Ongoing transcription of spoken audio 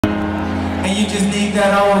just need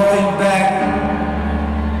that old thing back.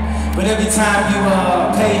 But every time you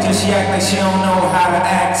page her, she act like she don't know how to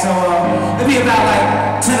act. So it'll be about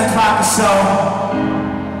like 10 o'clock or so,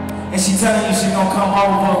 and she telling you she's gonna come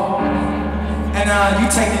over. And you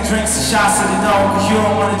taking drinks and shots of the dough, cause you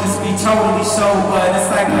don't wanna just be totally sober. And it's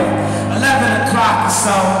like 11 o'clock or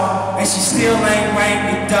so, and she still ain't rang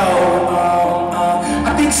the dough.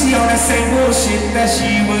 I think she on that same bullshit that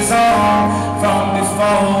she was on from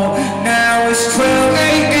before.